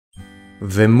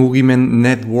The Mugiment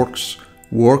networks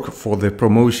work for the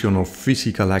promotion of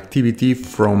physical activity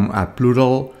from a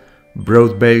plural,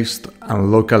 broad-based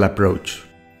and local approach.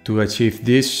 To achieve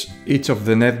this, each of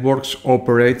the networks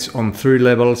operates on three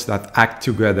levels that act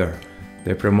together: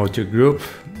 the promoter group,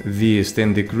 the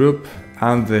extended group,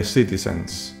 and the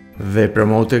citizens. The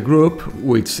promoter group,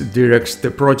 which directs the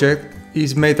project,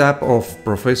 is made up of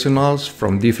professionals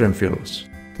from different fields.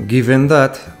 Given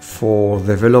that, for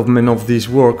development of this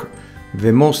work,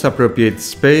 the most appropriate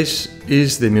space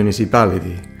is the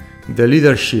municipality. The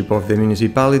leadership of the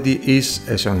municipality is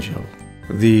essential.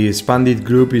 The expanded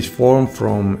group is formed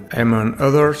from, among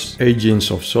others,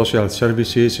 agents of social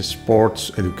services,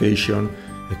 sports, education,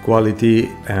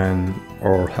 equality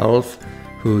and/or health,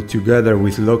 who together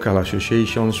with local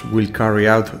associations will carry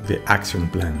out the action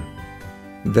plan.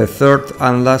 The third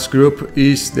and last group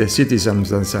is the citizens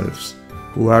themselves,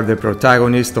 who are the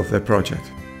protagonists of the project.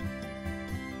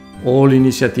 All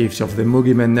initiatives of the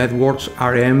Mugiment networks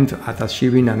are aimed at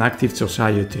achieving an active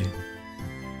society.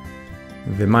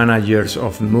 The managers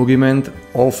of Mugiment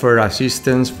offer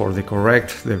assistance for the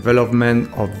correct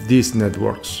development of these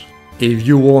networks. If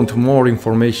you want more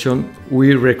information,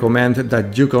 we recommend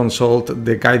that you consult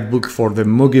the guidebook for the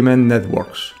Mugiment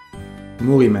networks.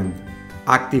 Mugiment,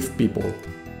 active people.